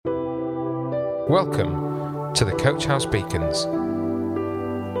Welcome to the Coach House Beacons.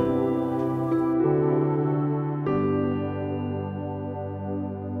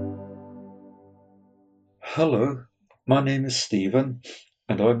 Hello, my name is Stephen,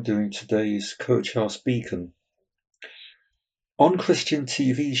 and I'm doing today's Coach House Beacon. On Christian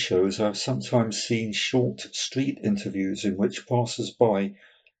TV shows, I've sometimes seen short street interviews in which passers-by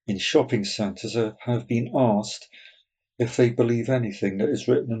in shopping centres have been asked if they believe anything that is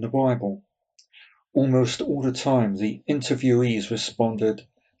written in the Bible. Almost all the time, the interviewees responded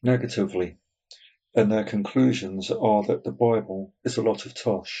negatively, and their conclusions are that the Bible is a lot of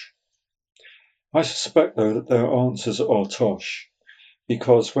tosh. I suspect, though, that their answers are tosh,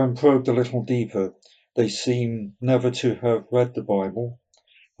 because when probed a little deeper, they seem never to have read the Bible.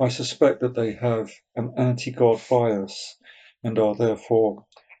 I suspect that they have an anti-God bias and are therefore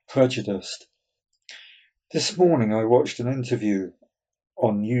prejudiced. This morning I watched an interview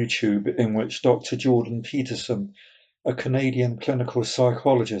on YouTube in which Dr. Jordan Peterson, a Canadian clinical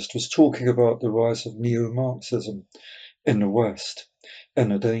psychologist, was talking about the rise of neo-Marxism in the West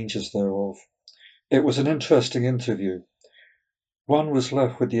and the dangers thereof. It was an interesting interview. One was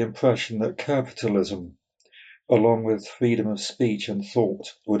left with the impression that capitalism, along with freedom of speech and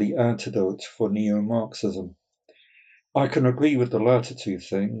thought, were the antidote for neo-Marxism. I can agree with the latter two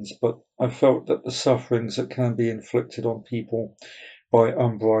things, but I felt that the sufferings that can be inflicted on people by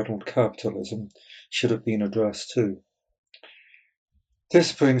unbridled capitalism should have been addressed too.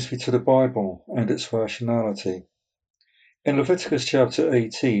 This brings me to the Bible and its rationality. In Leviticus chapter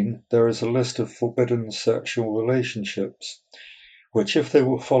 18, there is a list of forbidden sexual relationships, which, if they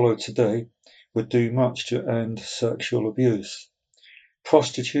were followed today, would do much to end sexual abuse.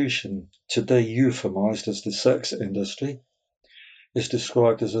 Prostitution, today euphemized as the sex industry, is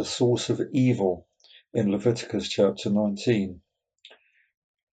described as a source of evil in Leviticus chapter 19.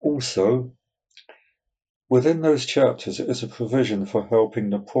 Also, within those chapters is a provision for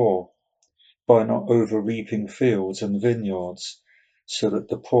helping the poor by not over-reaping fields and vineyards so that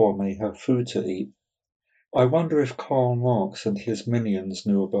the poor may have food to eat. I wonder if Karl Marx and his minions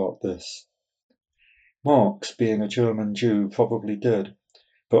knew about this. Marx, being a German Jew, probably did,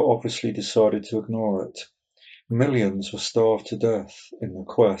 but obviously decided to ignore it. Millions were starved to death in the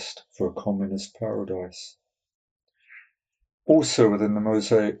quest for a communist paradise. Also within the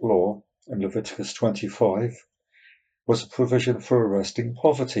Mosaic Law, in Leviticus 25, was a provision for arresting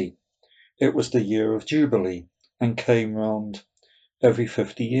poverty. It was the year of Jubilee and came round every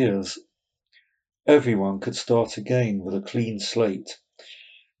 50 years. Everyone could start again with a clean slate.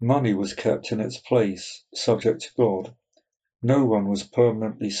 Money was kept in its place, subject to God. No one was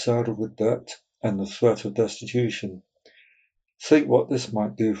permanently saddled with debt and the threat of destitution. Think what this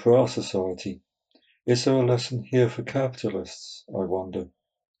might do for our society. Is there a lesson here for capitalists, I wonder?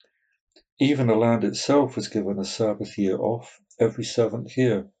 Even the land itself was given a Sabbath year off every seventh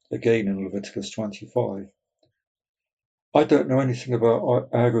year, again in Leviticus 25. I don't know anything about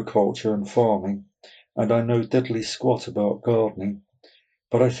agriculture and farming, and I know diddly squat about gardening,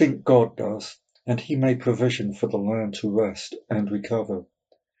 but I think God does, and he made provision for the land to rest and recover.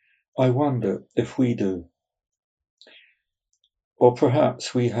 I wonder if we do. Or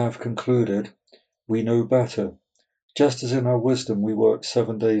perhaps we have concluded we know better. Just as in our wisdom we work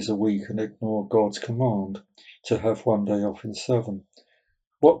 7 days a week and ignore God's command to have one day off in 7.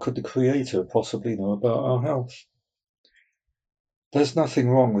 What could the Creator possibly know about our health? There's nothing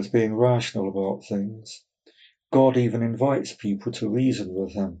wrong with being rational about things. God even invites people to reason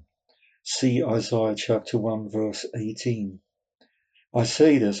with him. See Isaiah chapter 1 verse 18. I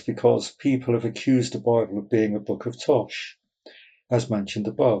say this because people have accused the Bible of being a book of tosh, as mentioned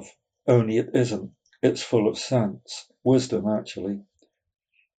above, only it isn't. It's full of sense, wisdom actually.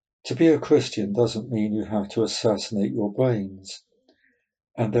 To be a Christian doesn't mean you have to assassinate your brains,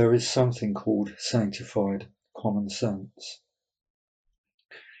 and there is something called sanctified common sense.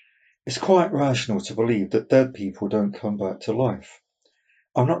 It's quite rational to believe that dead people don't come back to life.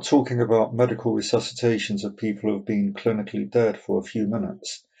 I'm not talking about medical resuscitations of people who have been clinically dead for a few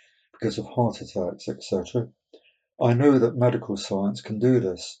minutes because of heart attacks, etc. I know that medical science can do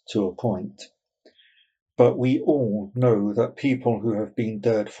this to a point, but we all know that people who have been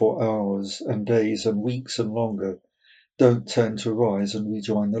dead for hours and days and weeks and longer don't tend to rise and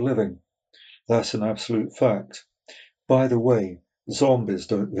rejoin the living. That's an absolute fact. By the way, zombies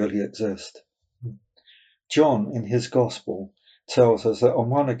don't really exist. John, in his Gospel, tells us that on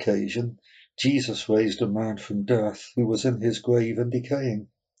one occasion, Jesus raised a man from death who was in his grave and decaying.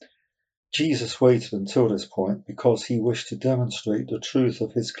 Jesus waited until this point because he wished to demonstrate the truth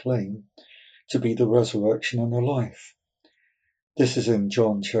of his claim to be the resurrection and the life. This is in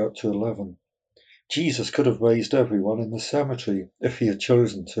John chapter 11. Jesus could have raised everyone in the cemetery if he had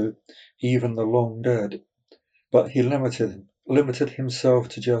chosen to, even the long dead, but he limited himself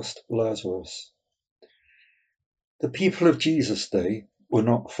to just Lazarus. The people of Jesus' day were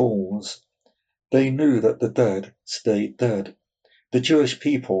not fools. They knew that the dead stayed dead. The Jewish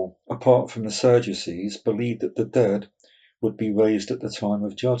people, apart from the Sadducees, believed that the dead would be raised at the time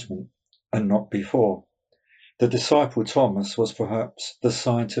of judgment, and not before. The disciple Thomas was perhaps the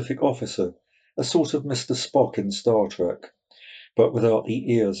scientific officer, a sort of Mr. Spock in Star Trek, but without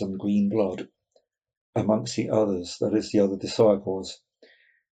the ears and green blood, amongst the others, that is, the other disciples.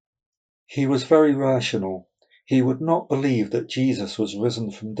 He was very rational. He would not believe that Jesus was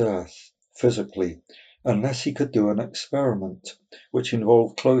risen from death, physically, unless he could do an experiment, which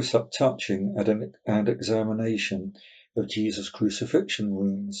involved close-up touching and examination of Jesus' crucifixion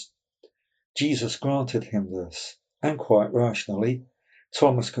wounds. Jesus granted him this, and quite rationally,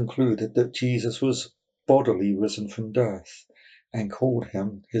 Thomas concluded that Jesus was bodily risen from death, and called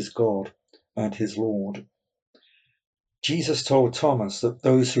him his God and his Lord. Jesus told Thomas that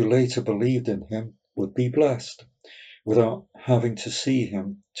those who later believed in him would be blessed, without having to see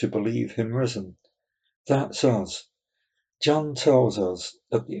him to believe him risen. That's us. John tells us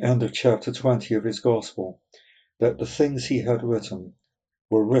at the end of chapter 20 of his Gospel that the things he had written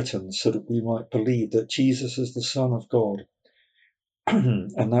were written so that we might believe that Jesus is the Son of God,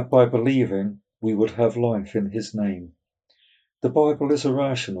 and that by believing we would have life in his name. The Bible is a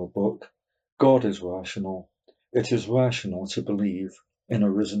rational book. God is rational. It is rational to believe in a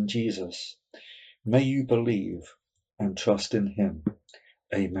risen Jesus. May you believe and trust in him.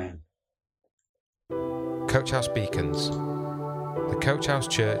 Amen. Coach House Beacons, the Coach House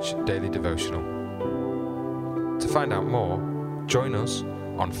Church Daily Devotional. To find out more, join us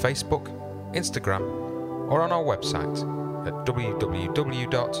on Facebook, Instagram, or on our website at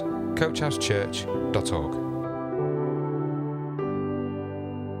www.coachhousechurch.org.